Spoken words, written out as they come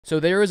So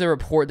there was a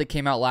report that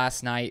came out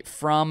last night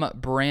from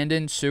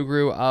Brandon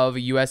Sugru of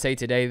USA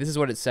Today. This is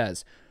what it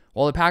says.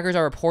 While the Packers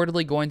are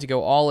reportedly going to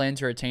go all in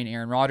to retain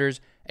Aaron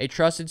Rodgers, a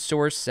trusted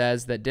source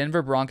says that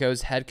Denver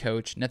Broncos head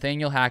coach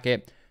Nathaniel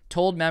Hackett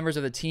told members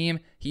of the team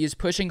he is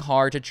pushing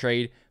hard to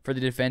trade for the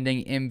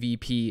defending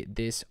MVP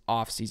this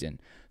offseason.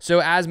 So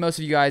as most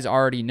of you guys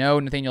already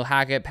know, Nathaniel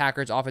Hackett,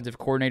 Packers offensive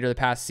coordinator the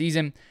past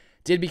season,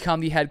 did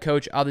become the head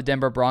coach of the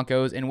Denver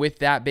Broncos. And with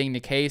that being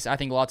the case, I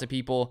think lots of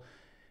people,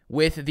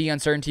 with the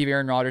uncertainty of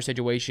Aaron Rodgers'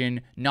 situation,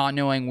 not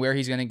knowing where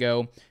he's going to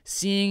go,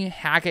 seeing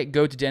Hackett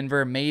go to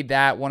Denver made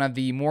that one of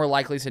the more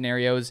likely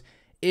scenarios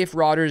if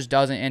Rodgers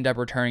doesn't end up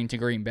returning to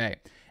Green Bay.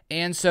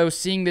 And so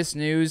seeing this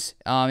news,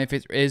 if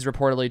it is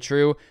reportedly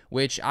true,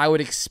 which I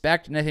would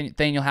expect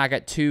Nathaniel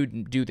Hackett to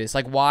do this.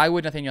 Like, why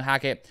would Nathaniel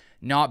Hackett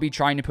not be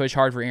trying to push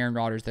hard for Aaron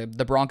Rodgers? The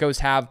Broncos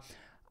have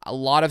a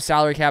lot of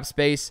salary cap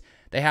space.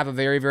 They have a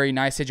very, very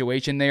nice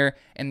situation there.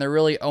 And the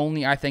really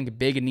only, I think,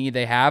 big need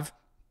they have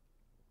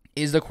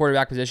is the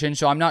quarterback position.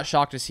 So I'm not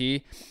shocked to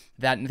see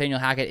that Nathaniel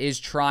Hackett is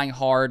trying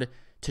hard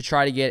to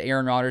try to get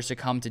Aaron Rodgers to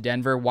come to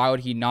Denver. Why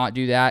would he not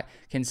do that,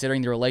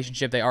 considering the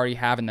relationship they already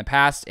have in the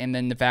past, and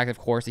then the fact, of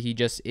course, that he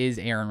just is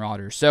Aaron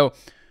Rodgers. So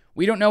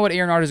we don't know what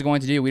Aaron Rodgers is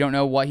going to do. We don't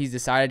know what he's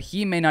decided.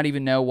 He may not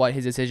even know what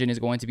his decision is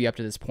going to be up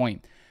to this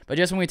point. But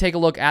just when we take a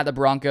look at the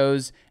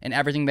Broncos and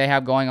everything they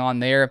have going on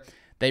there,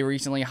 they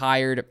recently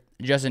hired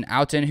Justin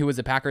Outen, who was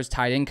the Packers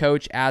tight end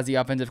coach, as the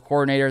offensive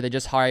coordinator. They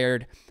just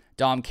hired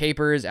Dom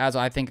Capers as,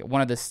 I think,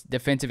 one of the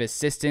defensive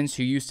assistants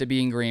who used to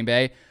be in Green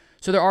Bay.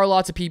 So there are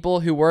lots of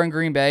people who were in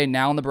Green Bay,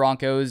 now in the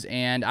Broncos,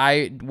 and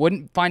I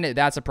wouldn't find it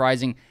that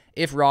surprising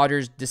if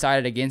Rodgers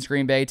decided against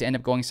Green Bay to end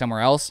up going somewhere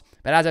else.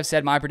 But as I've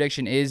said, my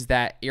prediction is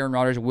that Aaron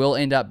Rodgers will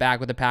end up back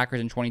with the Packers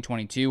in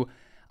 2022.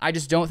 I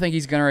just don't think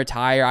he's going to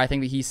retire. I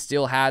think that he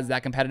still has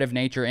that competitive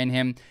nature in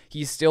him.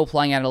 He's still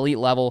playing at an elite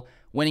level,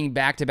 winning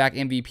back-to-back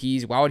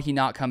MVPs. Why would he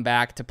not come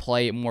back to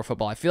play more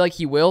football? I feel like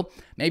he will.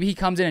 Maybe he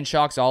comes in and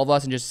shocks all of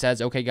us and just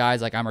says, okay,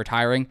 guys, like, I'm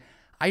retiring.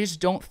 I just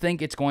don't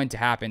think it's going to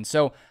happen.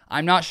 So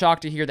I'm not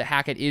shocked to hear that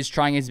Hackett is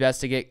trying his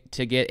best to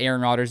get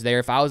Aaron Rodgers there.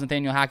 If I was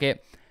Nathaniel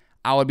Hackett,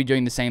 I would be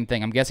doing the same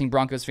thing. I'm guessing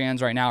Broncos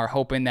fans right now are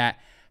hoping that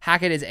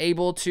Hackett is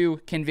able to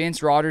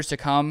convince Rodgers to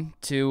come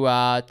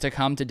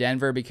to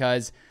Denver,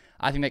 because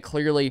I think that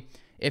clearly,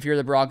 if you're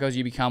the Broncos,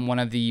 you become one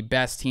of the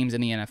best teams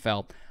in the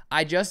NFL.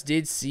 I just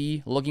did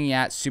see, looking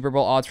at Super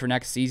Bowl odds for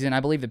next season,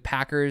 I believe the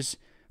Packers,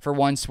 for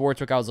one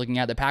sportsbook I was looking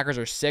at, the Packers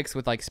are 6th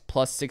with like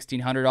plus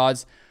 1,600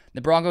 odds.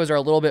 The Broncos are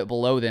a little bit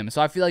below them.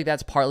 So I feel like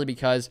that's partly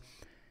because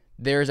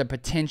there's a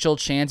potential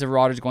chance of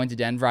Rodgers going to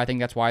Denver. I think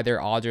that's why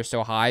their odds are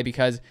so high,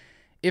 because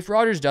if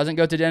Rodgers doesn't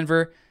go to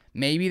Denver,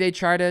 maybe they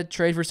try to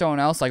trade for someone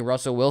else like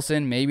Russell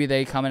Wilson. Maybe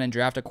they come in and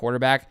draft a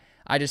quarterback.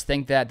 I just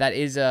think that that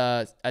is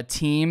a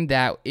team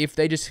that, if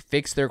they just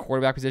fix their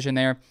quarterback position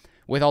there,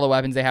 with all the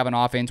weapons they have on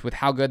offense, with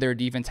how good their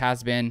defense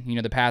has been,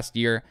 the past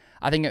year,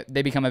 I think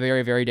they become a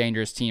very, very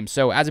dangerous team.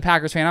 So as a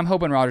Packers fan, I'm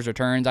hoping Rodgers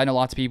returns. I know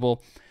lots of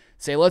people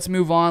say, let's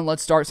move on,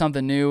 let's start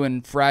something new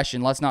and fresh,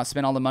 and let's not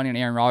spend all the money on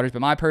Aaron Rodgers. But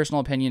my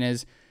personal opinion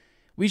is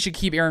we should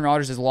keep Aaron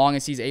Rodgers as long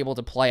as he's able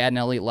to play at an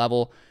elite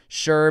level.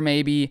 Sure,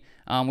 maybe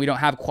we don't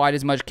have quite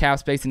as much cap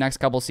space the next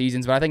couple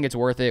seasons, but I think it's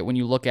worth it when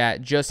you look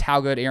at just how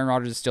good Aaron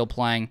Rodgers is still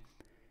playing,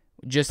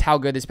 just how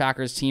good this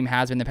Packers team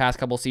has been the past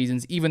couple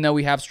seasons. Even though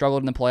we have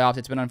struggled in the playoffs,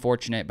 it's been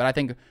unfortunate. But I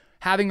think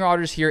having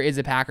Rodgers here is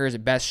the Packers'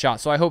 best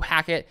shot. So I hope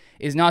Hackett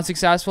is not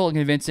successful in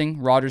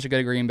convincing Rodgers to go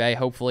to Green Bay.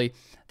 Hopefully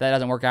that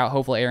doesn't work out.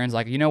 Hopefully Aaron's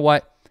like, you know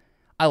what?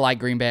 I like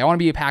Green Bay. I want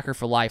to be a Packer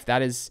for life.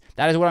 That is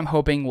what I'm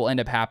hoping will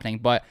end up happening.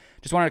 But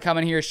just wanted to come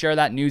in here, share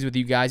that news with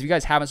you guys. If you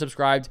guys haven't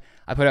subscribed,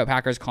 I put out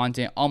Packers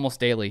content almost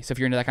daily. So if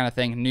you're into that kind of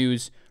thing,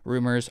 news,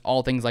 rumors,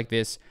 all things like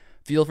this,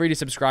 feel free to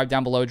subscribe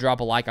down below.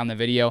 Drop a like on the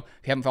video.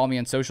 If you haven't followed me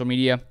on social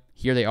media,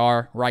 here they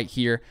are right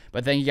here.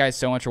 But thank you guys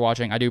so much for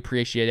watching. I do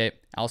appreciate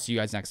it. I'll see you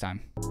guys next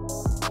time.